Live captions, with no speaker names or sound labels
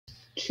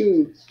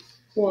2,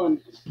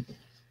 1.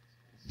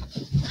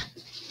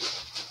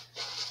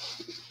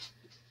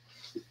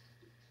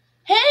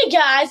 Hey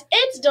guys,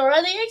 it's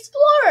Dora the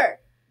Explorer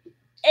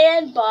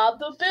and Bob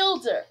the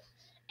Builder.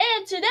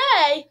 And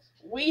today,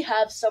 we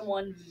have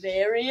someone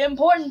very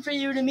important for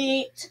you to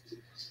meet.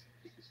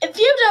 If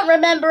you don't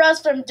remember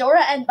us from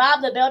Dora and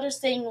Bob the Builder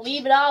saying,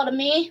 "Leave it all to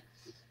me,"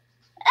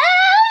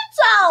 it's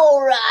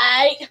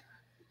alright.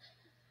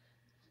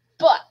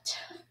 But,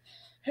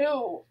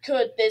 who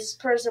could this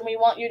person we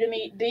want you to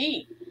meet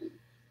be?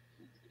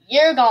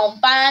 You're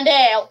gonna find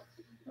out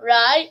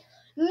right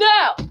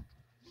now.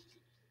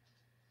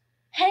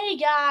 Hey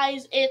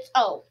guys, it's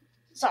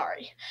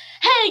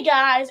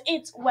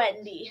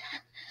Wendy.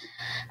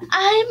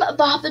 I'm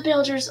Bob the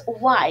Builder's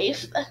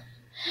wife,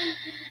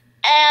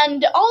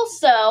 and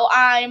also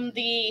I'm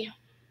the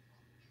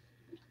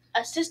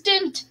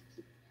assistant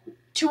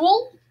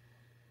tool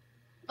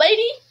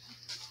lady.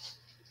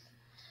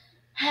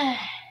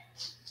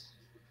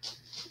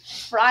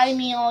 Fry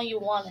me all you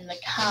want in the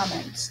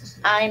comments.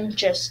 I'm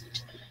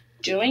just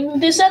doing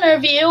this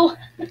interview.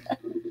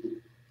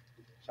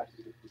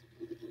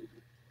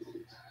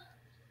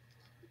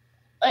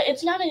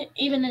 It's not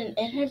even an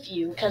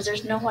interview because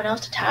there's no one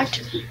else to talk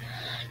to.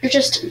 You're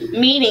just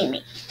meeting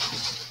me.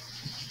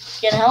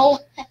 You know?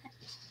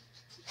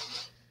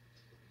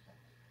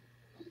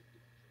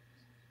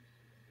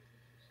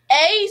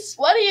 Ace,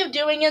 what are you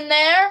doing in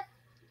there?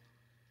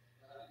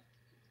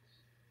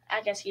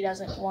 I guess he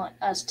doesn't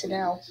want us to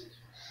know.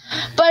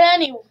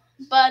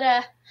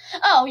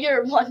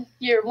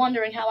 You're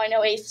wondering how I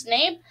know Ace's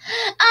name?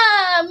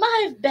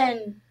 I've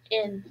been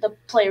in the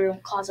playroom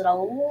closet a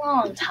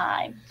long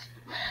time.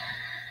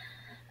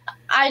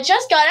 I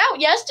just got out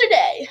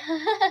yesterday.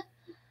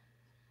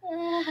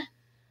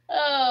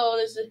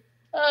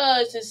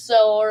 This is so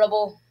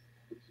horrible.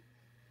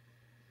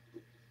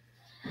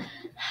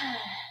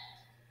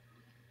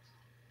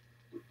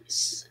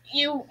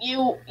 You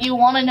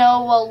want to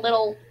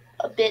know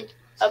a bit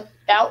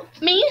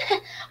about me?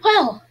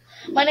 Well,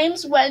 my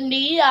name's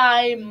Wendy.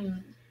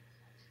 I'm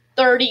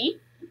 30.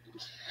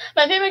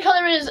 My favorite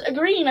color is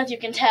green, as you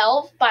can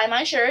tell by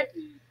my shirt.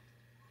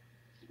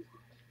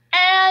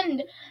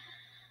 And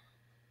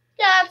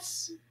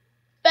that's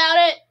about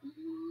it.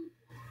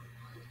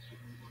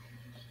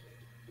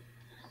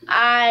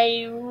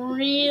 I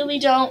really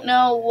don't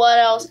know what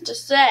else to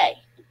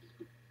say.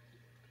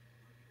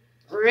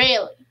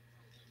 Really.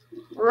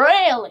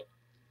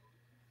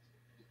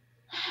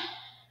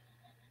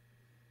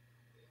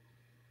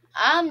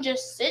 I'm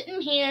just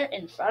sitting here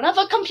in front of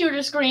a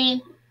computer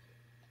screen,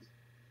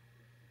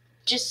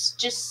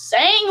 just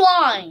saying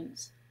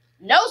lines.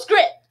 No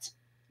script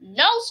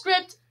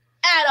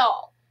at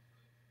all.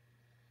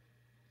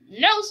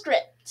 No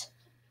script.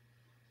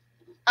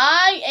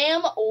 I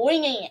am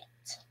winging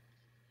it.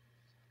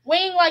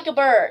 Winging like a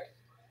bird.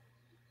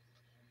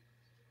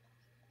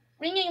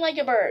 Ringing like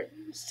a bird.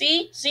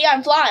 See,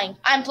 I'm flying.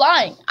 I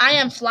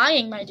am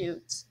flying, my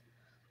dudes.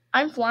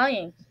 I'm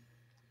flying.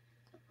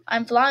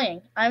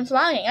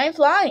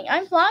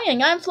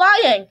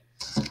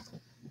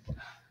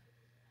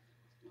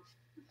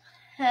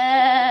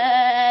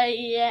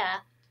 Yeah.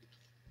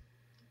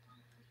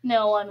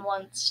 No one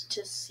wants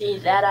to see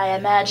that, I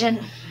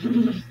imagine.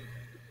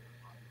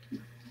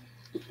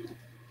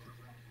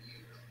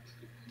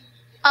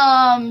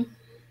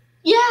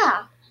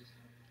 Yeah.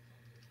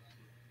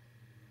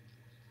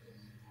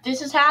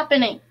 This is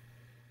happening.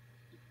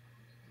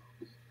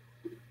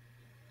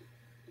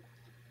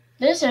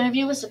 This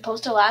interview was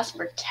supposed to last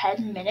for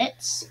 10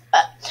 minutes.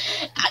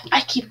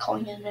 I keep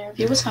calling it an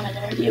interview. It's not an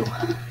interview.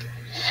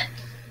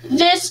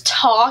 This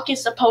talk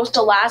is supposed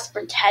to last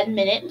for 10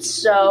 minutes,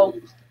 so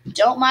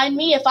don't mind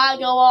me if I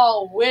go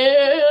all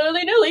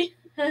willy-nilly.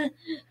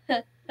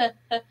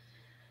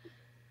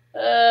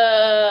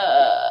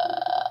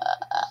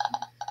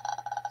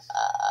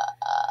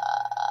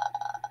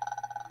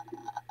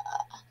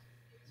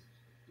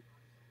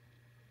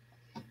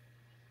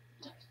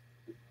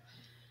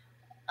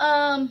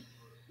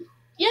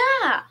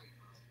 Yeah.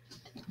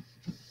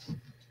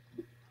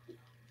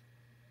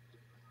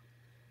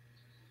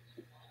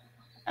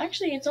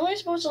 Actually, it's only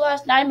supposed to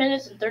last 9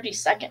 minutes and 30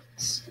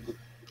 seconds.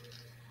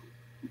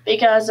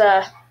 Because,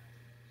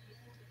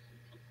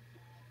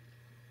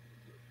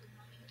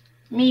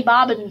 me,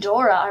 Bob, and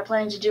Dora are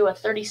planning to do a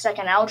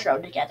 30-second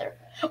outro together.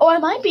 Or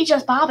it might be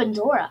just Bob and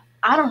Dora.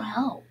 I don't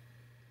know.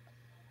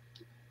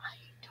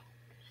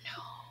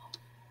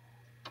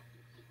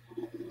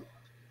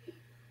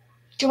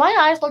 Do my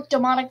eyes look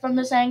demonic from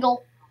this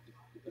angle?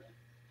 I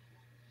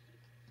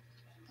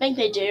think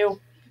they do.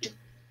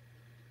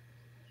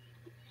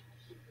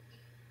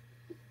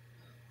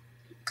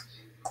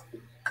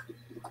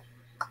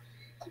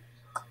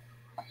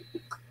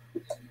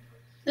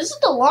 This is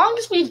the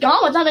longest we've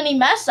gone without any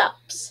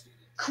mess-ups.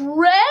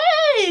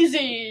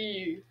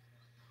 Crazy!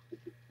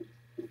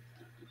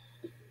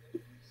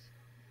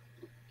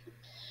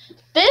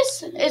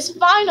 This is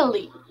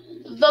finally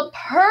the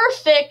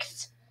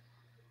perfect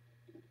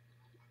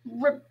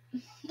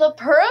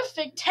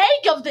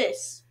take of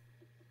this.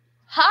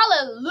 Hallelujah.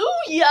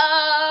 Hallelujah!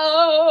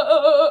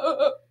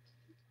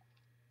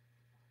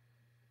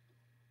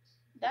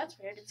 That's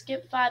weird. It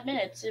skipped 5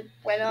 minutes. It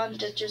went on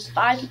to just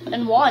 5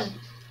 and 1.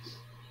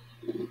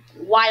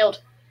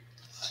 Wild.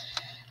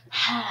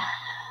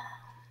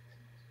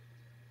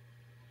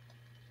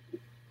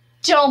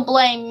 Don't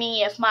blame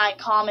me if my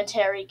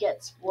commentary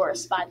gets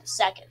worse by the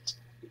second.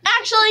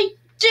 Actually,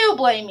 do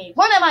blame me.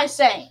 What am I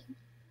saying?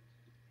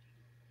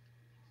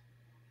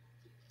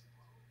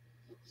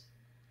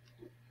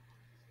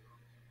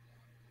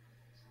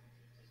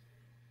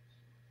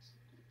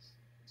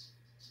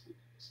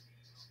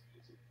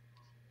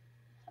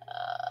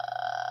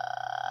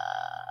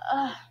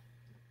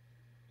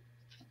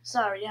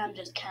 Sorry, I'm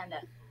just kind of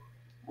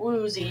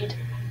woozied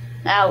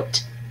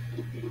out.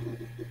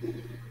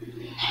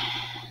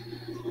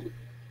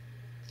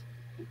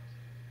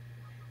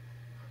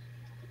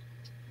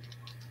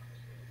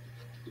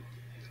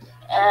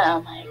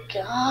 Oh my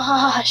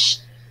gosh.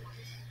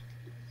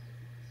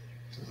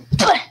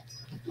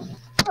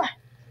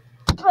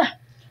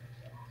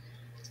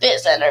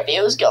 This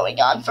interview is going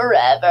on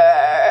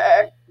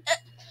forever.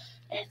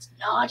 It's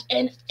not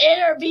an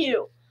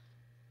interview.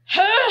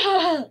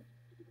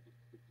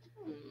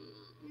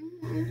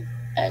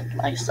 End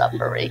my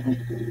suffering.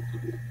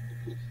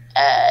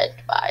 End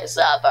my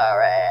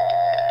suffering.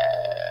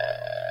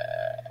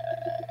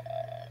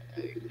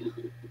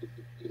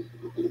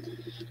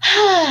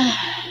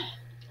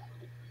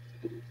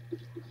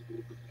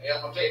 Hey,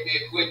 I'm going to take me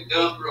a quick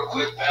dump real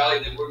quick, Pally,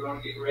 then we're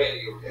going to get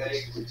ready,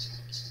 okay?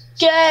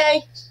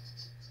 Okay.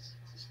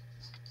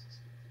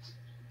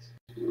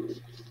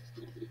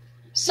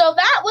 So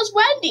that was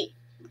Wendy.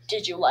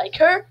 Did you like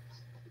her?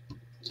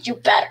 You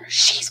better.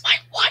 She's my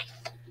wife.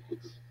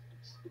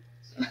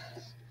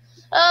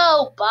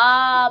 Oh,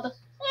 Bob.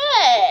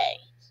 Hey.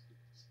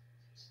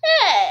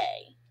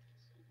 Hey.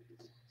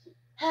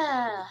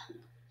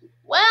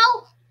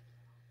 Well,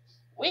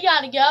 we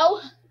gotta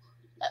go.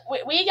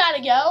 We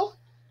gotta go.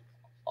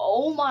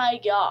 Oh my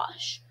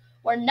gosh.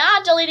 We're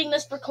not deleting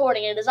this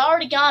recording. It has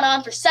already gone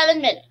on for 7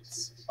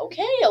 minutes.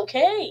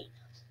 Okay.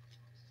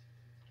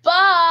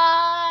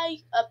 Bye.